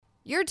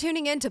You're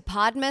tuning in to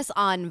Podmas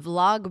on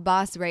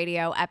Vlogboss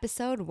Radio,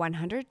 episode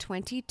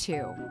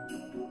 122.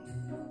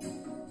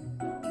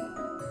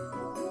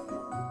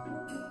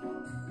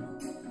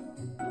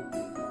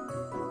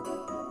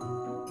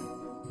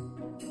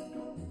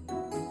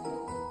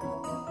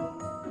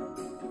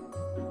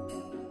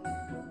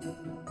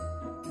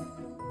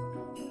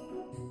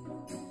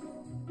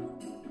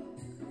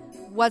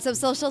 What's up,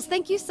 socials?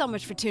 Thank you so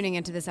much for tuning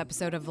into this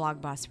episode of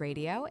Vlogboss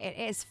Radio. It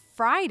is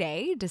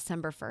Friday,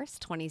 December 1st,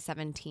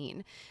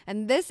 2017,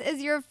 and this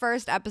is your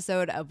first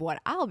episode of what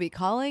I'll be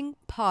calling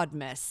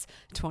Podmas,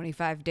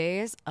 25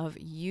 days of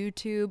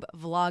YouTube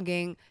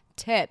vlogging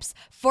tips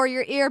for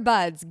your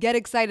earbuds. Get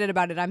excited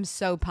about it. I'm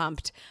so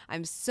pumped.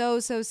 I'm so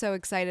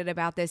excited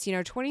about this. You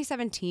know,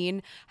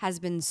 2017 has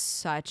been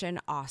such an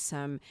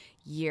awesome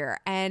year,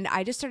 and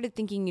I just started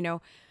thinking, you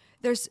know,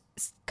 there's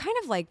kind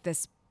of like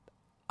this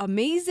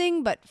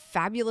amazing but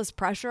fabulous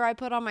pressure I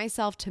put on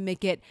myself to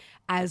make it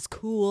as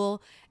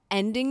cool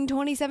ending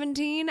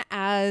 2017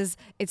 as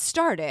it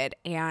started.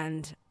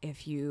 And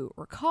if you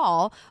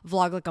recall,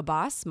 Vlog Like a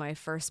Boss, my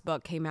first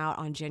book, came out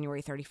on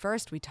January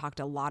 31st. We talked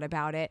a lot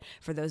about it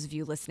for those of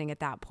you listening at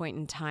that point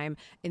in time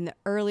in the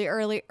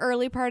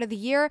early part of the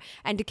year.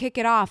 And to kick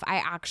it off, I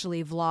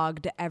actually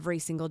vlogged every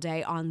single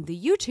day on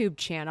the YouTube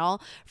channel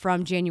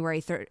from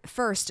January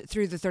 1st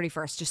through the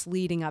 31st, just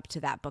leading up to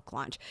that book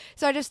launch.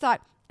 So I just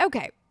thought,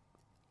 okay,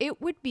 it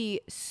would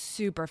be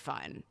super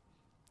fun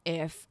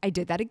if I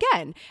did that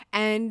again.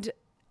 And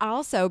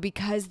also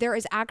because there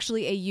is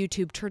actually a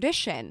YouTube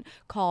tradition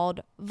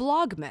called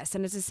Vlogmas,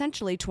 and it's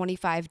essentially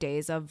 25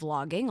 days of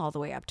vlogging all the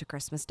way up to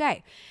Christmas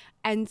Day.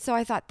 And so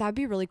I thought that'd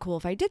be really cool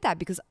if I did that,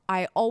 because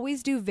I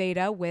always do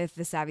Veda with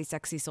the Savvy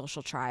Sexy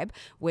Social Tribe,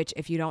 which,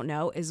 if you don't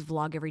know, is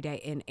vlog every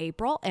day in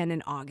April and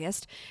in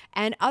August.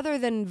 And other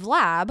than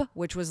Vlab,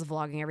 which was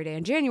vlogging every day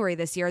in January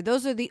this year,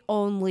 those are the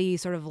only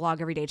sort of vlog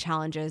every day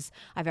challenges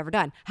I've ever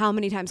done. How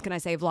many times can I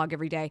say vlog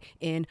every day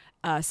in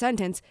a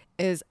sentence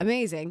is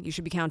amazing. You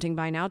should be counting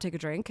by now. Take a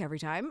drink every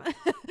time.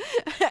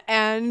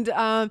 And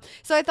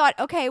so I thought,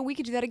 okay, we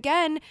could do that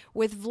again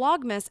with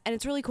Vlogmas. And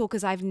it's really cool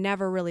because I've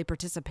never really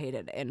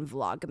participated in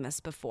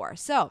Vlogmas before.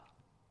 So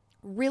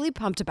really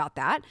pumped about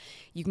that.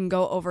 You can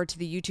go over to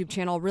the YouTube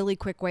channel. Really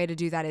quick way to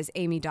do that is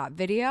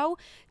amy.video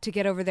to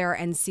get over there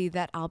and see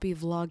that I'll be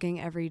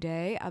vlogging every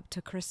day up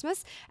to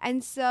Christmas.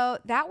 And so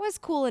that was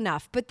cool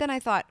enough. But then I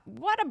thought,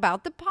 what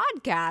about the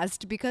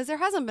podcast? Because there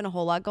hasn't been a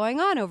whole lot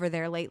going on over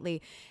there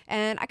lately.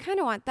 And I kind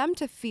of want them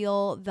to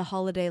feel the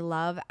holiday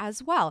love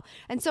as well.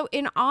 And so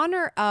in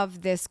honor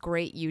of this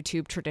great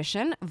YouTube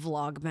tradition,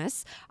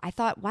 Vlogmas, I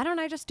thought, why don't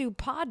I just do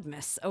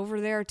Podmas over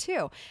there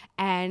too?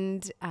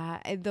 And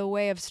the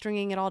way of stringing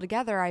it all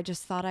together, I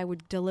just thought I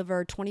would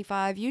deliver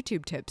 25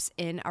 YouTube tips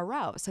in a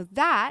row. So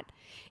that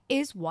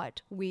is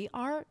what we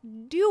are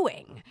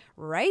doing,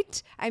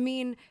 right? I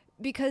mean,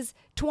 because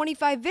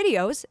 25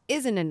 videos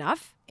isn't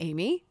enough,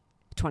 Amy.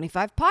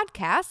 25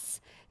 podcasts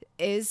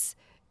is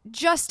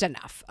just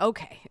enough.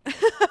 Okay.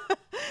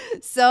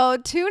 So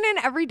tune in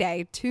every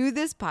day to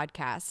this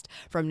podcast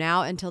from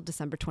now until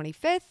December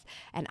 25th,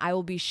 and I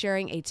will be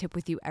sharing a tip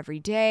with you every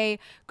day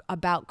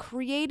about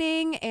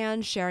creating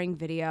and sharing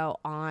video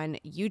on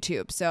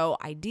YouTube. So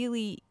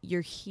ideally,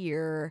 you're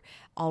here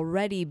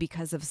already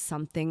because of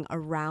something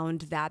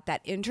around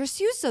that interests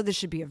you. So this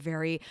should be a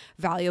very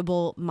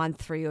valuable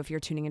month for you if you're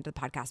tuning into the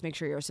podcast. Make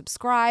sure you're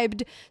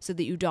subscribed so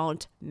that you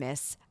don't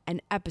miss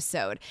an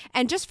episode.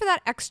 And just for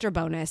that extra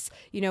bonus,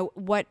 you know,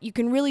 what you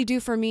can really do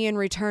for me in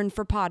return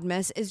for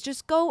Podmas is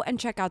just go and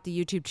check out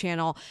the YouTube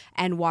channel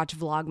and watch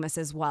Vlogmas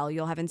as well.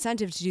 You'll have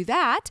incentive to do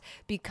that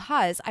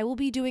because I will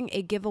be doing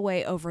a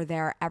giveaway over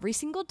there every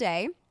single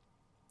day.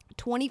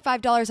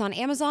 $25 on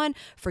Amazon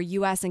for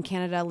US and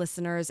Canada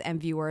listeners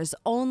and viewers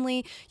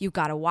only. You've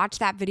got to watch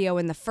that video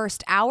in the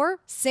first hour.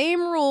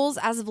 Same rules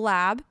as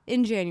Vlab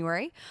in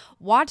January.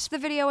 Watch the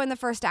video in the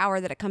first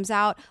hour that it comes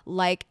out,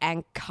 like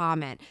and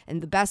comment.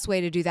 And the best way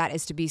to do that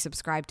is to be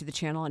subscribed to the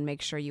channel and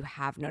make sure you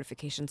have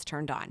notifications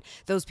turned on.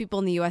 Those people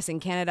in the US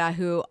and Canada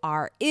who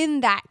are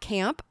in that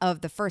camp of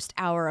the first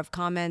hour of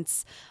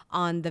comments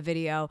on the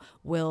video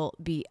will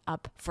be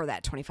up for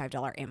that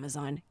 $25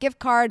 Amazon gift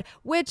card,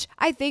 which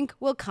I think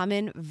will come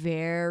in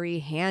very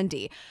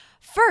handy.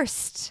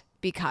 First,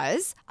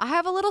 because I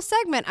have a little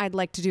segment I'd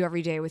like to do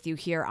every day with you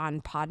here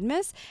on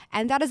Podmas,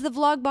 and that is the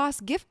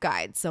Vlogboss gift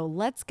guide. So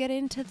let's get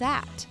into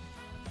that.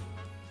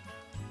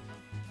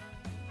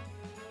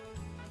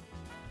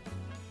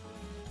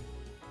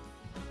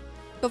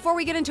 Before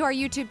we get into our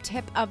YouTube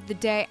tip of the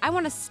day, I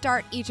want to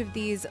start each of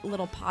these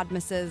little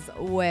Podmases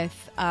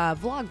with a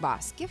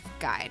Vlogboss gift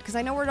guide, because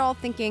I know we're all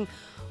thinking,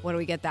 what do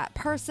we get that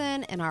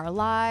person in our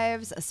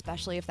lives,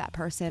 especially if that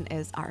person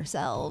is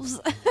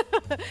ourselves?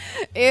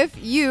 If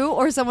you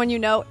or someone you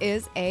know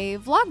is a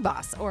vlog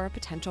boss or a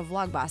potential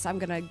vlog boss, I'm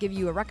going to give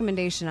you a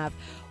recommendation of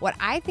what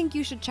I think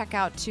you should check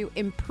out to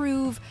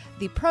improve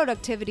the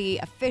productivity,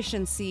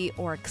 efficiency,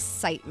 or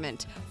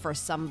excitement for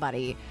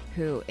somebody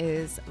who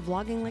is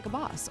vlogging like a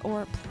boss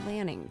or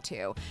planning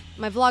to.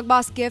 My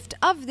Vlogboss gift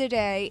of the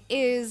day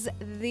is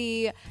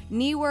the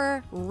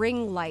Neewer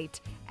ring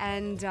light.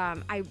 And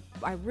I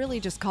really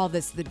just call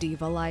this the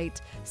Diva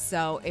Light.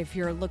 So if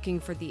you're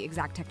looking for the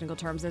exact technical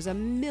terms, there's a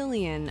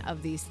million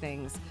of these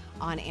things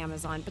on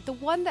Amazon. But the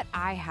one that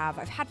I've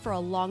had for a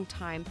long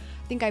time.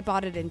 I think I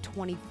bought it in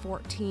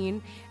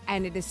 2014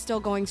 and it is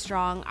still going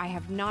strong. I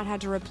have not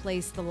had to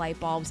replace the light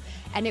bulbs.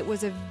 And it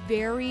was a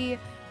very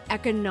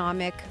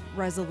economic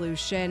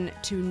resolution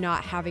to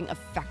not having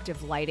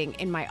effective lighting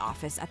in my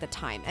office at the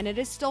time. And it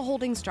is still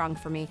holding strong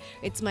for me.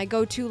 It's my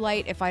go-to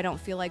light if I don't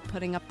feel like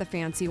putting up the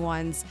fancy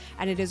ones.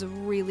 And it is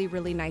really,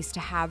 really nice to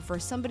have for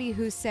somebody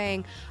who's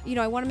saying,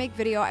 I want to make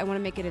video. I want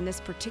to make it in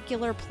this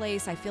particular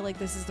place. I feel like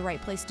this is the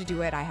right place to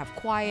do it. I have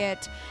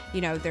quiet,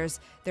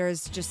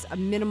 there's just a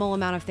minimal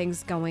amount of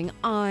things going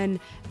on,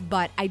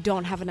 but I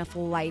don't have enough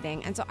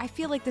lighting. And so I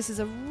feel like this is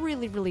a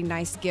really, really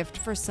nice gift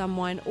for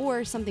someone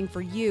or something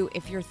for you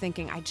if you're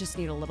thinking, I just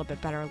need a little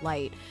bit better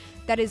light.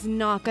 That is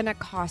not going to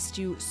cost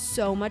you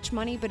so much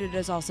money, but it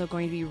is also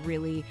going to be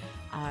really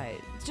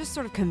just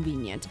sort of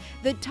convenient.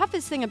 The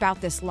toughest thing about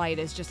this light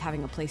is just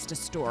having a place to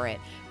store it,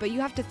 but you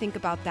have to think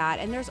about that,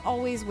 and there's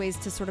always ways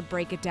to sort of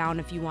break it down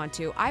if you want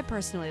to. I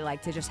personally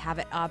like to just have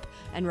it up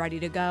and ready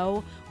to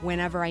go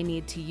whenever I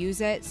need to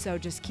use it, so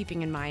just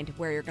keeping in mind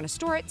where you're going to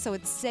store it so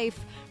it's safe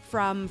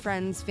from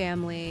friends,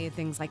 family,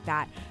 things like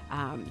that.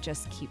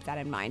 Just keep that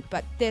in mind.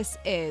 But this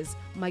is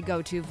my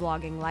go-to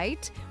vlogging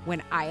light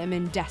when I am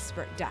in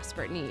desperate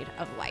need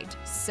of light.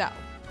 So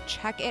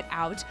check it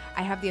out.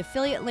 I have the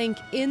affiliate link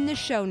in the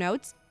show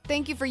notes.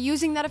 Thank you for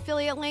using that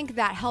affiliate link.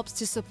 That helps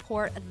to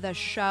support the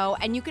show.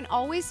 And you can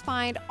always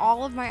find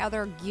all of my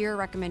other gear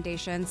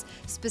recommendations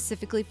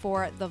specifically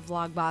for the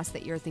Vlogboss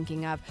that you're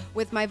thinking of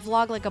with my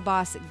Vlog Like a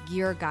Boss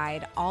gear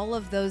guide. All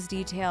of those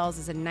details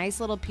is a nice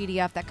little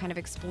PDF that kind of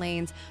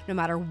explains no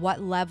matter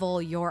what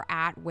level you're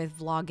at with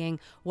vlogging,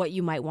 what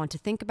you might want to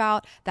think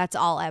about. That's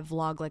all at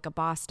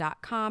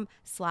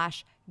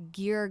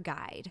vloglikeaboss.com/gear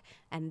guide.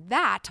 And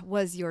that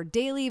was your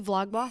daily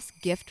Vlogboss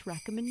gift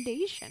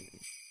recommendation.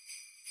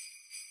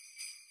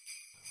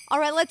 All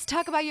right, let's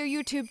talk about your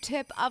YouTube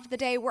tip of the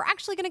day. We're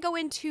actually going to go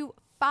into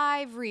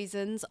 5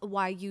 reasons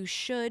why you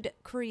should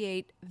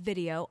create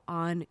video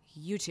on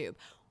YouTube.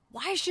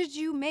 Why should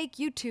you make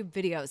YouTube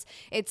videos?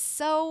 It's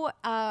so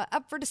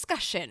up for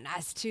discussion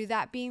as to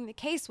that being the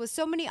case with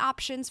so many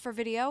options for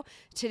video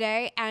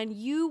today, and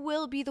you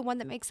will be the one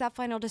that makes that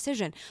final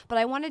decision. But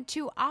I wanted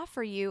to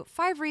offer you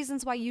 5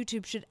 reasons why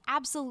YouTube should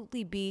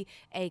absolutely be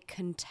a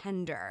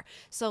contender.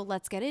 So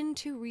let's get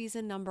into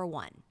reason number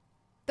 1.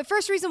 The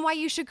first reason why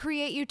you should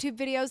create YouTube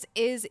videos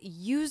is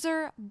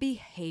user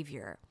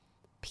behavior.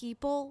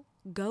 People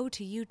go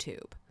to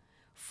YouTube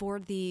for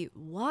the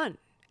one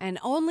and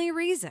only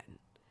reason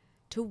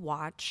to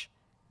watch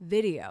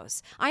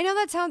videos. I know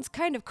that sounds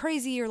kind of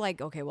crazy. You're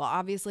like, okay, well,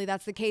 obviously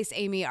that's the case,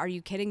 Amy. Are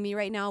you kidding me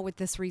right now with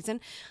this reason?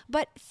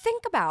 But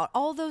think about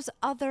all those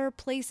other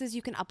places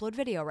you can upload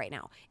video right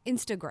now.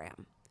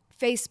 Instagram,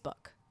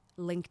 Facebook,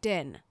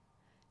 LinkedIn.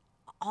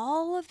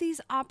 All of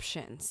these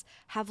options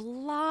have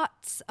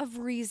lots of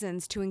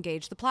reasons to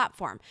engage the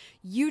platform.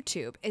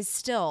 YouTube is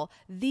still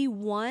the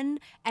one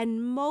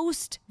and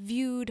most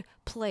viewed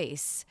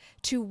place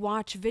to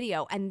watch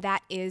video, and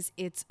that is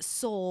its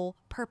sole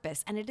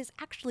purpose. And it is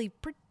actually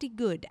pretty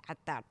good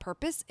at that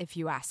purpose, if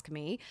you ask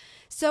me.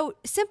 So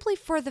simply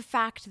for the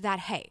fact that,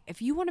 hey,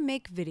 if you want to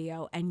make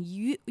video and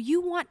you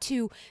want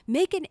to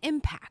make an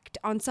impact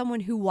on someone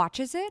who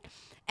watches it,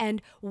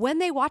 and when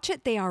they watch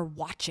it, they are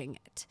watching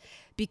it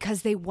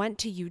because they went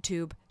to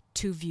YouTube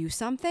to view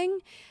something,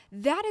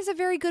 that is a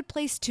very good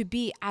place to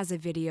be as a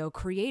video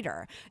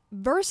creator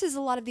versus a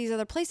lot of these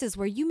other places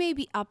where you may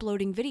be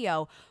uploading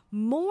video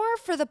more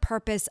for the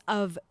purpose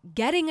of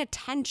getting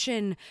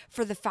attention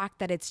for the fact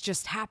that it's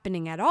just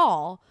happening at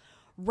all,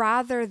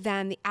 rather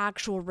than the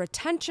actual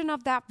retention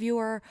of that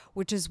viewer,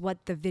 which is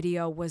what the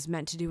video was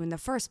meant to do in the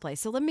first place.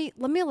 So let me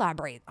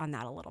elaborate on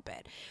that a little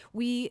bit.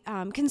 We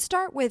can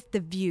start with the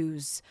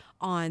views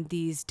on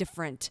these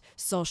different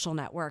social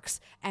networks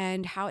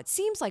and how it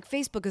seems like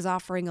Facebook is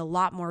offering a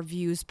lot more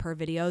views per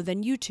video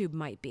than YouTube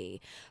might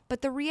be.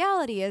 But the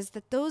reality is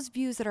that those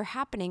views that are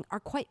happening are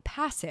quite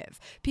passive.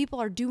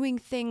 People are doing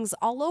things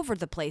all over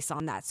the place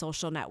on that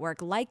social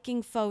network,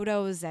 liking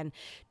photos and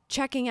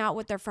checking out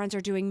what their friends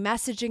are doing,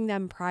 messaging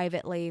them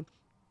privately.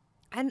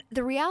 And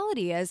the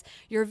reality is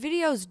your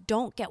videos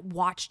don't get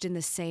watched in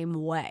the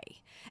same way.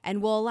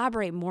 And we'll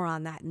elaborate more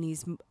on that in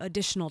these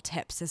additional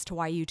tips as to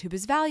why YouTube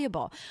is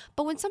valuable.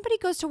 But when somebody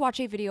goes to watch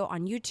a video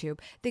on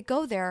YouTube, they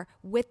go there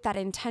with that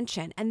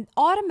intention, and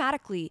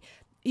automatically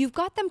you've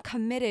got them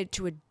committed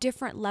to a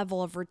different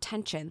level of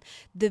retention.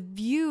 The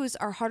views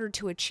are harder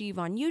to achieve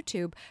on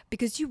YouTube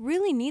because you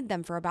really need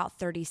them for about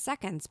 30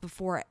 seconds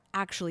before it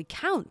actually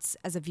counts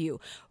as a view,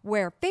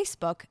 where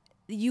Facebook,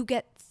 you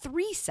get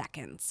 3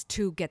 seconds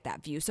to get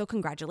that view. So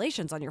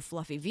congratulations on your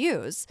fluffy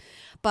views.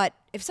 But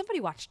if somebody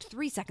watched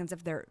 3 seconds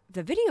of the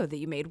video that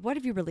you made, what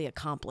have you really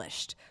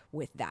accomplished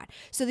with that?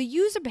 So the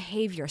user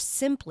behavior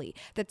simply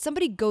that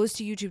somebody goes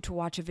to YouTube to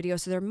watch a video,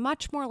 so they're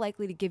much more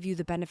likely to give you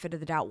the benefit of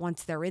the doubt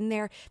once they're in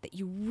there, that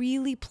you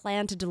really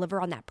plan to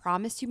deliver on that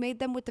promise you made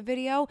them with the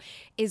video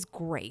is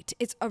great.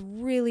 It's a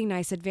really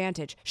nice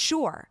advantage.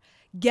 Sure,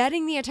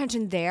 getting the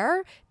attention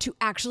there to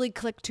actually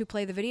click to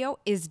play the video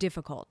is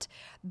difficult,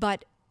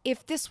 but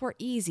if this were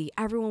easy,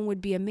 everyone would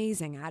be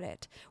amazing at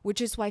it,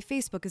 which is why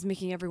Facebook is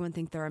making everyone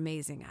think they're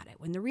amazing at it.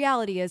 When the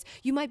reality is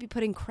you might be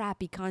putting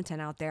crappy content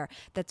out there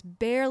that's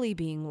barely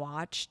being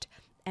watched,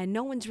 and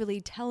no one's really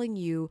telling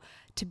you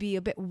to be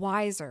a bit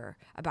wiser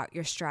about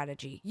your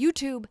strategy.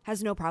 YouTube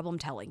has no problem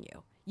telling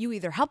you. You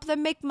either help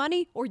them make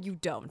money or you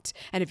don't.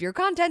 And if your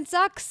content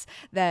sucks,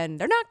 then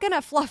they're not going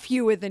to fluff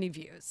you with any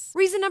views.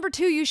 Reason number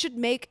 2, you should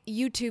make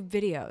YouTube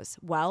videos.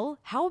 Well,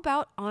 how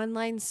about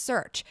online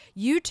search?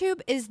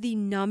 YouTube is the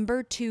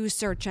number 2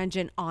 search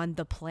engine on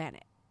the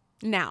planet.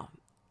 Now,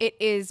 it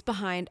is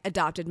behind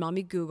adopted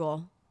mommy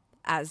Google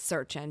as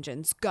search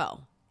engines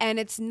go. And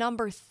it's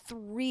number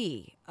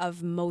 3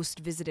 of most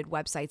visited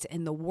websites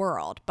in the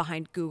world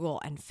behind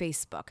Google and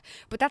Facebook.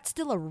 But that's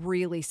still a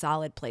really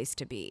solid place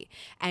to be.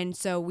 And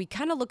so we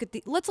kind of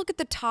let's look at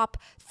the top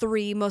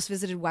 3 most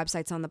visited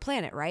websites on the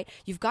planet, right?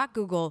 You've got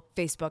Google,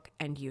 Facebook,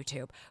 and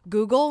YouTube.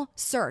 Google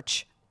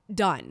search,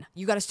 done.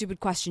 You got a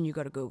stupid question, you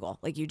go to Google,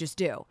 like you just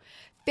do.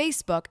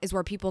 Facebook is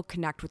where people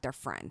connect with their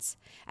friends.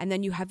 And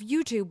then you have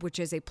YouTube, which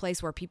is a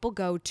place where people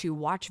go to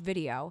watch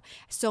video,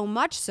 so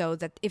much so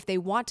that if they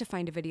want to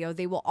find a video,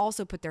 they will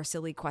also put their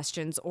silly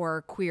questions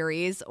or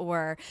queries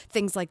or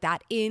things like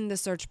that in the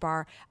search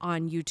bar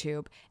on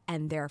YouTube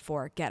and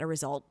therefore get a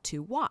result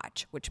to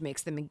watch, which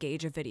makes them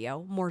engage a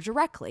video more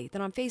directly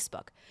than on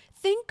Facebook.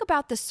 Think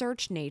about the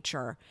search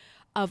nature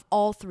of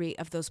all 3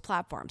 of those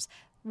platforms.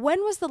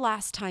 When was the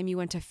last time you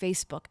went to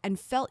Facebook and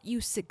felt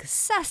you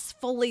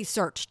successfully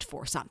searched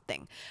for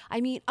something? I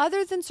mean,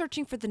 other than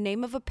searching for the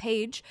name of a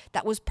page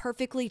that was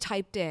perfectly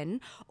typed in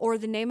or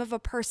the name of a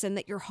person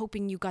that you're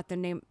hoping you got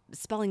the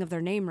spelling of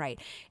their name right.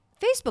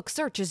 Facebook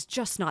search is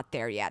just not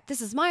there yet.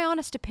 This is my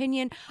honest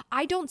opinion.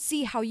 I don't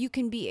see how you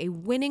can be a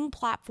winning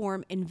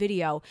platform in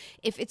video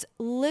if it's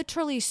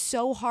literally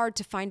so hard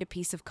to find a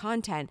piece of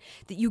content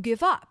that you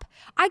give up.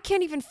 I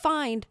can't even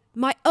find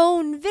my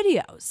own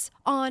videos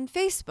on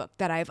Facebook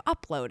that I've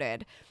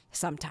uploaded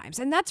sometimes.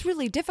 And that's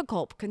really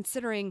difficult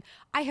considering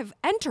I have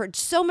entered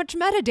so much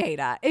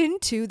metadata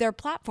into their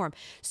platform.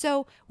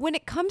 So when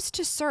it comes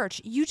to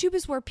search, YouTube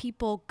is where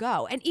people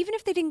go. And even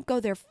if they didn't go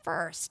there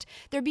first,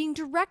 they're being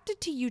directed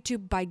to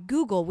YouTube by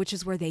Google, which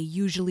is where they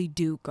usually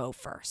do go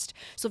first.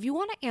 So if you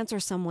want to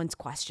answer someone's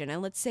question,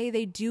 and let's say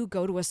they do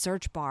go to a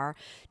search bar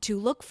to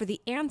look for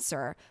the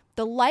answer,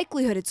 the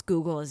likelihood it's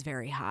Google is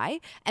very high,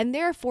 and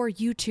therefore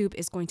YouTube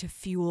is going to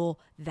fuel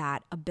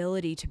that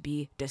ability to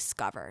be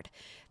discovered.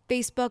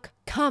 Facebook,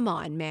 come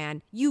on,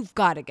 man. You've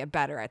got to get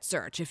better at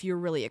search if you're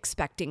really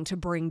expecting to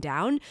bring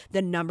down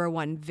the number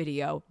 1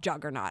 video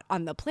juggernaut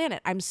on the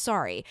planet. I'm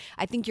sorry.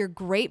 I think you're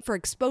great for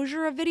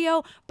exposure of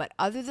video, but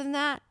other than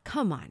that,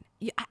 come on.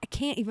 I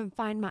can't even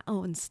find my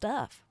own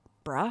stuff,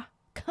 bruh.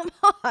 Come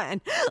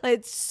on.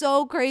 It's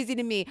so crazy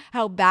to me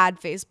how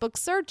bad Facebook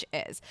search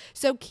is.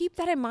 So keep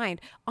that in mind.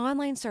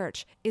 Online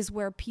search is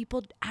where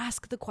people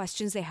ask the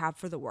questions they have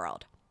for the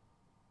world.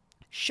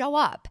 Show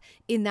up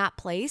in that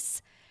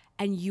place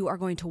and you are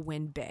going to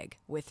win big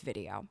with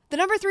video. The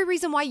number 3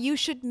 reason why you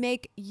should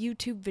make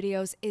YouTube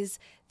videos is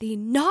the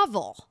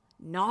novel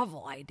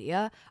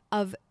idea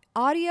of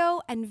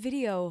audio and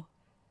video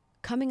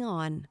coming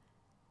on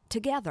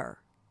together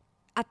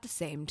at the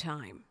same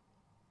time.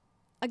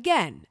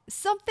 Again,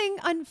 something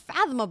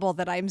unfathomable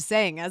that I'm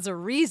saying as a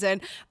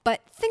reason,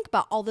 but think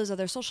about all those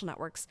other social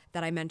networks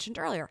that I mentioned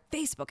earlier.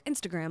 Facebook,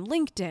 Instagram,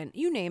 LinkedIn,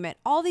 you name it,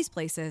 all these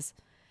places.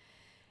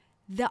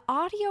 The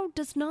audio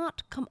does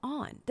not come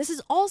on. This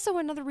is also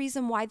another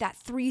reason why that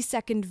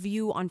 3-second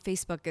view on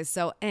Facebook is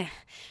so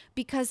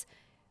because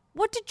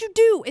what did you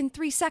do in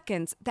 3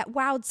 seconds that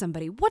wowed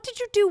somebody? What did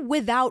you do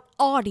without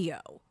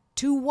audio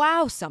to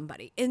wow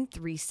somebody in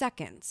 3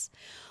 seconds?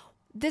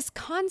 This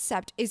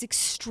concept is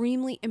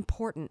extremely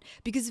important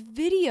because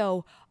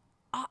video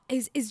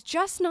is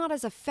just not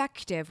as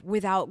effective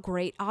without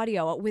great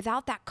audio,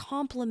 without that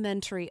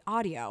complementary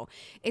audio.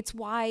 It's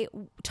why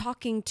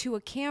talking to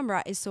a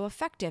camera is so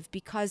effective,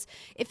 because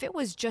if it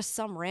was just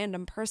some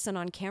random person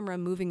on camera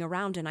moving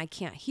around and I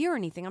can't hear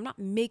anything, I'm not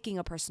making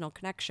a personal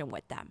connection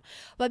with them.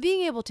 But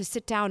being able to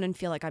sit down and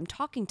feel like I'm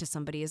talking to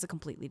somebody is a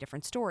completely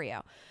different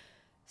storio.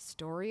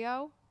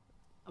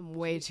 I'm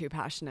way too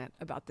passionate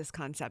about this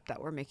concept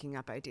that we're making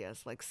up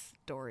ideas like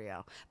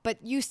storio.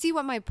 But you see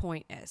what my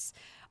point is.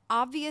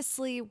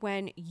 Obviously,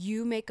 when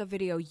you make a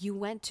video, you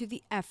went to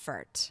the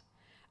effort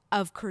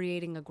of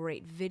creating a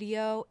great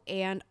video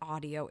and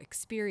audio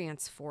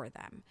experience for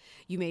them.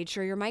 You made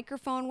sure your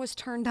microphone was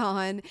turned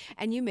on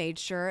and you made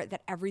sure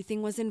that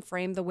everything was in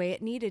frame the way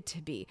it needed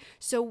to be.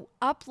 So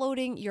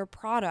uploading your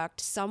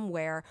product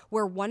somewhere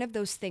where one of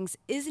those things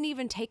isn't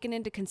even taken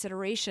into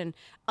consideration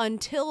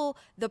until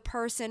the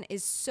person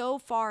is so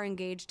far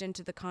engaged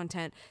into the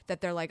content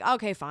that they're like,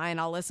 okay, fine,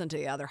 I'll listen to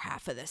the other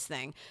half of this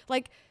thing.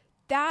 Like,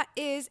 that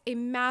is a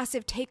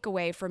massive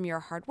takeaway from your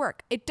hard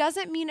work. It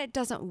doesn't mean it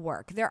doesn't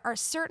work. There are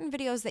certain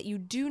videos that you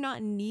do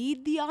not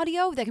need the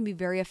audio that can be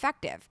very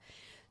effective.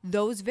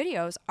 Those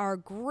videos are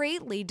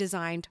greatly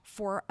designed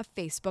for a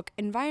Facebook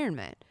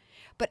environment.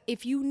 But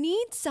if you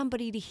need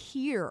somebody to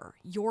hear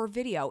your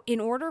video in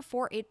order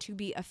for it to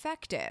be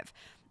effective,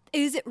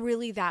 is it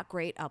really that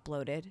great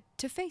uploaded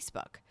to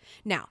Facebook?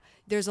 Now,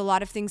 there's a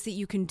lot of things that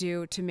you can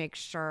do to make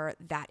sure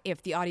that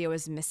if the audio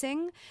is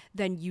missing,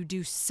 then you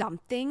do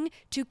something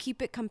to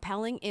keep it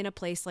compelling in a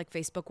place like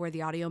Facebook where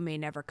the audio may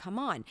never come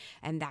on.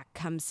 And that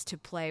comes to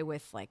play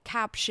with like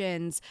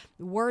captions,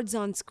 words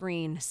on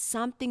screen,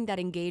 something that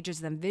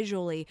engages them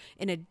visually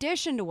in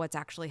addition to what's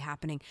actually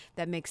happening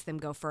that makes them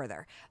go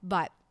further.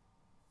 But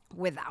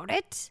without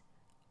it,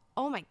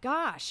 oh my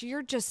gosh,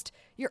 you're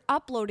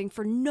uploading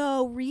for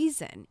no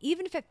reason.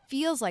 Even if it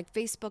feels like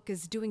Facebook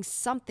is doing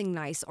something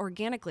nice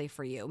organically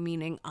for you,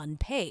 meaning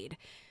unpaid,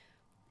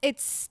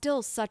 it's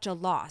still such a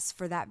loss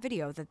for that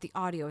video that the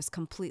audio is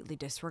completely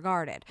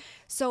disregarded.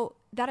 So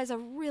that is a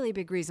really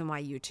big reason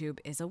why YouTube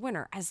is a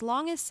winner. As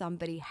long as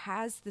somebody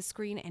has the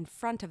screen in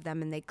front of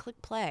them and they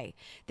click play,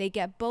 they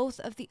get both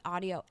of the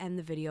audio and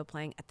the video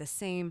playing at the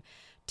same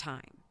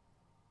time.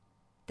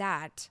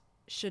 That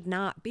should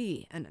not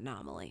be an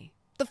anomaly.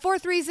 The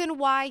fourth reason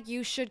why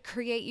you should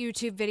create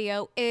YouTube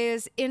video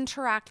is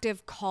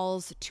interactive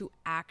calls to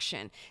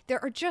action.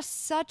 There are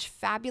just such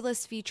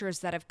fabulous features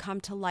that have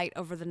come to light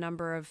over the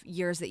number of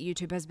years that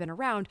YouTube has been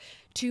around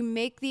to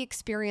make the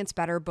experience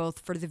better both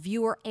for the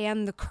viewer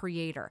and the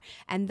creator.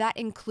 And that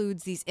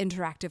includes these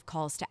interactive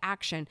calls to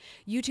action.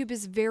 YouTube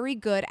is very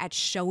good at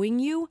showing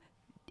you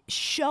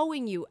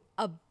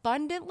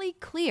abundantly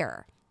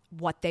clear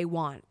what they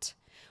want.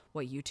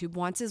 What YouTube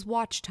wants is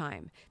watch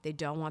time. They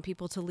don't want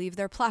people to leave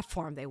their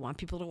platform. They want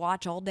people to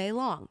watch all day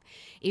long.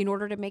 In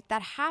order to make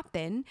that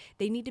happen,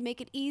 they need to make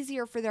it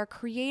easier for their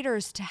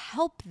creators to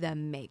help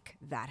them make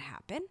that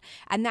happen.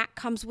 And that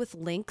comes with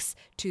links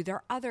to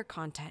their other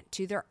content,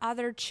 to their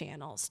other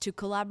channels, to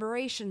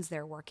collaborations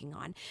they're working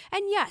on.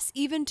 And yes,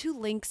 even to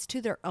links to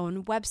their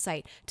own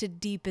website to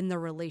deepen the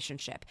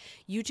relationship.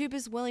 YouTube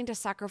is willing to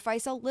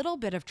sacrifice a little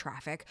bit of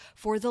traffic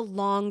for the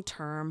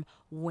long-term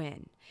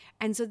win.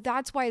 And so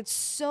that's why it's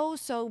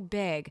so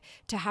big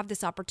to have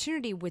this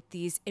opportunity with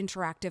these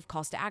interactive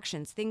calls to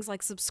actions, things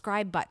like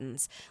subscribe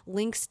buttons,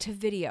 links to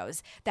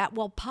videos that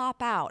will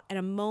pop out at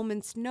a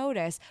moment's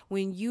notice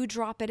when you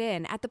drop it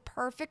in at the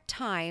perfect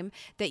time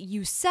that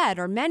you said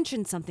or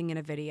mentioned something in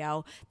a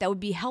video that would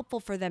be helpful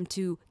for them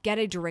to get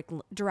a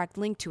direct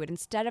link to it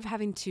instead of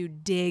having to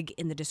dig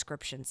in the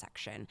description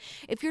section.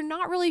 If you're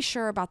not really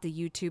sure about the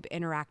YouTube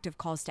interactive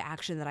calls to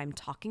action that I'm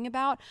talking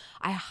about,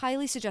 I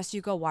highly suggest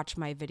you go watch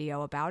my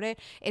video about it.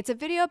 It's a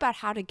video about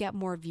how to get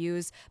more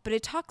views, but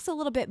it talks a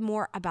little bit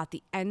more about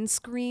the end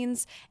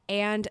screens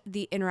and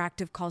the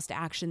interactive calls to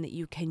action that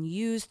you can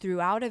use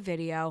throughout a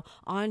video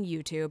on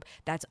YouTube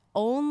that's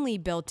only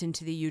built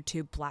into the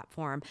YouTube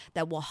platform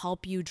that will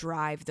help you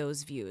drive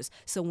those views.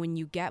 So when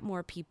you get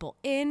more people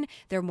in,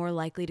 they're more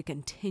likely to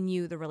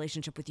continue the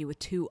relationship with you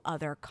with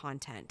other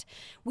content.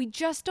 We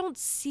just don't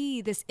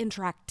see this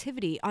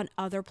interactivity on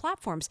other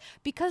platforms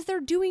because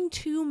they're doing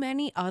too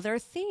many other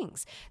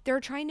things. They're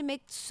trying to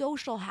make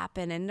social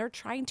happen and they're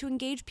trying to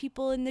engage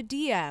people in the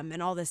DM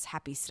and all this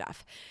happy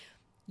stuff.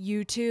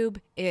 YouTube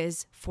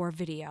is for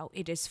video.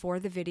 It is for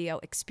the video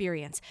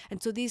experience.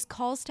 And so these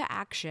calls to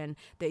action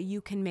that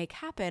you can make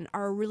happen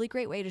are a really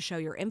great way to show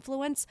your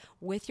influence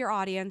with your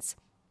audience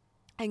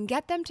and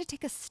get them to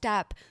take a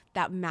step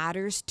that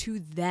matters to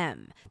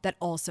them that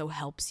also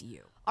helps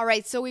you. All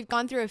right, so we've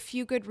gone through a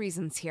few good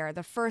reasons here.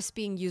 The first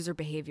being user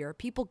behavior.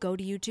 People go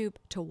to YouTube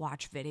to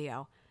watch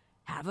video.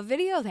 Have a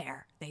video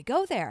there. They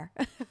go there.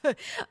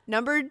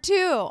 Number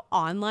 2,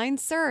 online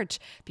search.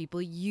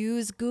 People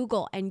use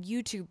Google and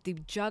YouTube, the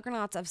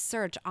juggernauts of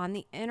search on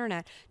the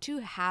internet, to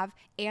have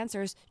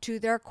answers to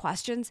their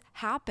questions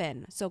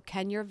happen. So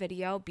can your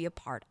video be a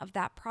part of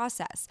that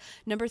process?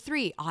 Number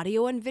 3,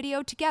 audio and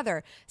video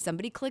together.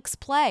 Somebody clicks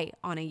play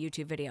on a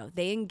YouTube video.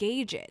 They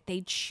engage it.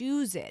 They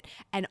choose it.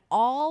 And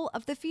all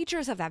of the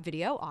features of that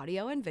video,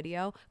 audio and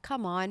video,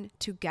 come on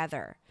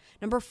together.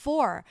 Number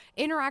 4,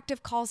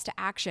 interactive calls to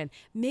action.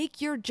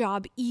 Make your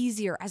job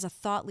easier as a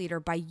thought leader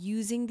by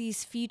using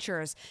these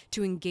features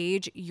to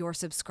engage your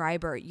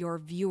subscriber, your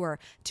viewer,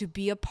 to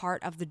be a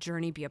part of the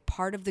journey, be a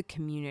part of the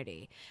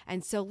community.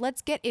 And so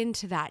let's get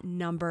into that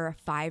number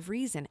 5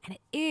 reason, and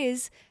it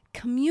is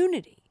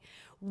community.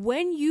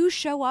 When you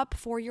show up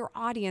for your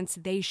audience,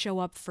 they show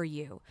up for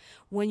you.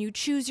 When you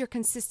choose your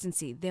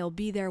consistency, they'll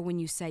be there when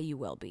you say you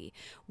will be.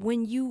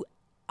 When you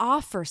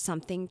offer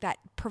something that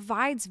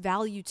provides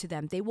value to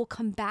them, they will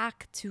come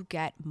back to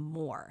get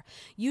more.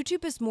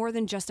 YouTube is more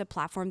than just a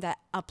platform that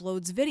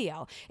uploads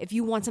video. If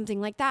you want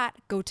something like that,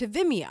 go to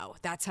Vimeo.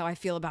 That's how I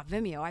feel about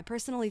Vimeo. I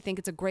personally think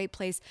it's a great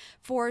place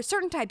for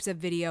certain types of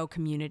video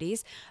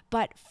communities,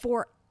 but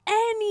for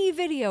any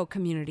video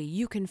community,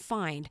 you can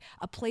find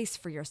a place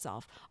for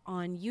yourself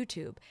on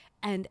YouTube.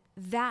 And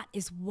that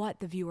is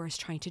what the viewer is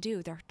trying to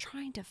do. They're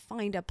trying to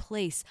find a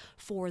place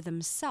for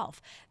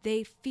themselves.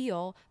 They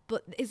feel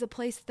but is a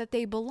place that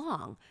they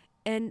belong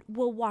and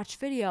will watch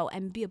video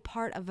and be a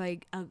part of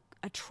a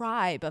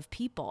tribe of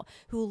people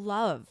who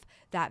love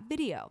that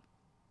video.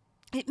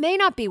 It may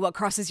not be what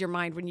crosses your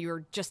mind when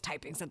you're just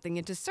typing something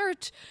into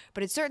search,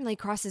 but it certainly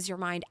crosses your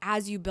mind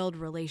as you build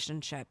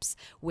relationships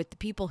with the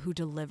people who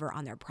deliver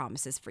on their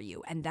promises for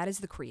you. And that is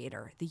the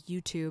creator, the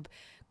YouTube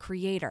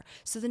creator.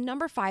 So the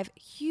number 5,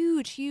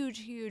 huge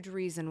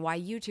reason why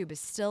YouTube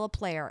is still a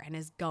player and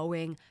is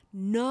going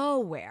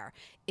nowhere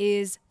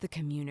is the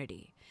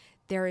community.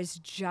 There is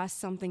just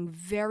something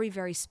very,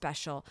 very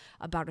special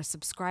about a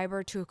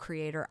subscriber to a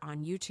creator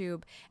on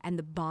YouTube and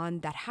the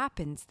bond that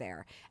happens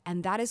there.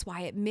 And that is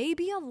why it may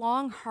be a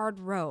long,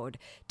 hard road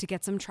to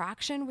get some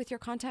traction with your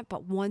content.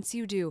 But once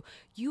you do,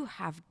 you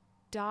have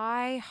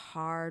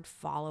die-hard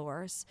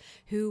followers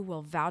who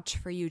will vouch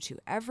for you to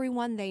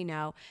everyone they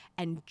know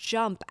and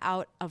jump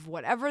out of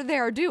whatever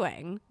they're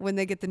doing when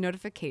they get the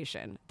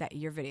notification that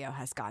your video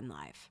has gone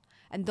live.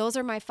 And those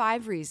are my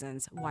 5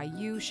 reasons why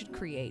you should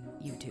create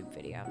YouTube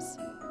videos.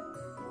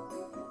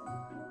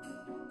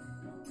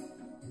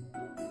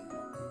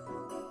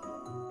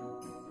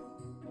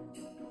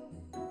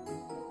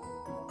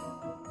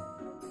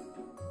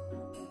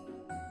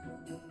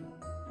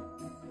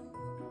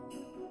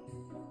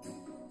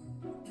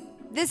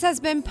 This has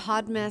been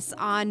Podmas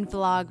on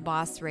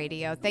Vlogboss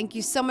Radio. Thank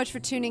you so much for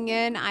tuning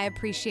in. I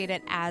appreciate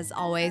it as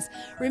always.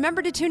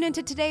 Remember to tune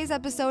into today's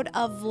episode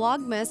of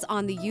Vlogmas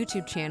on the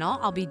YouTube channel.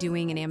 I'll be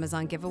doing an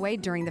Amazon giveaway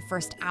during the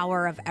first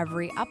hour of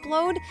every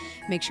upload.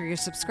 Make sure you're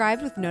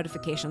subscribed with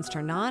notifications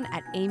turned on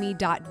at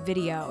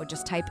amy.video.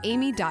 Just type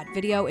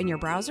amy.video in your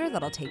browser.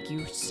 That'll take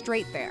you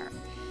straight there.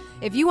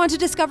 If you want to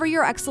discover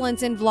your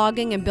excellence in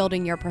vlogging and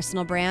building your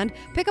personal brand,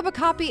 pick up a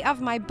copy of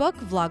my book,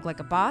 Vlog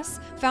Like a Boss,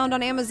 found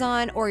on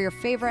Amazon or your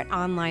favorite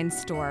online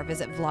store.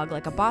 Visit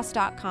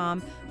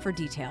vloglikeaboss.com for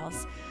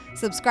details.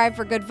 Subscribe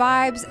for good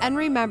vibes, and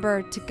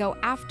remember to go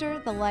after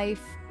the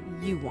life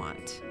you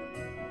want.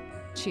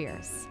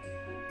 Cheers.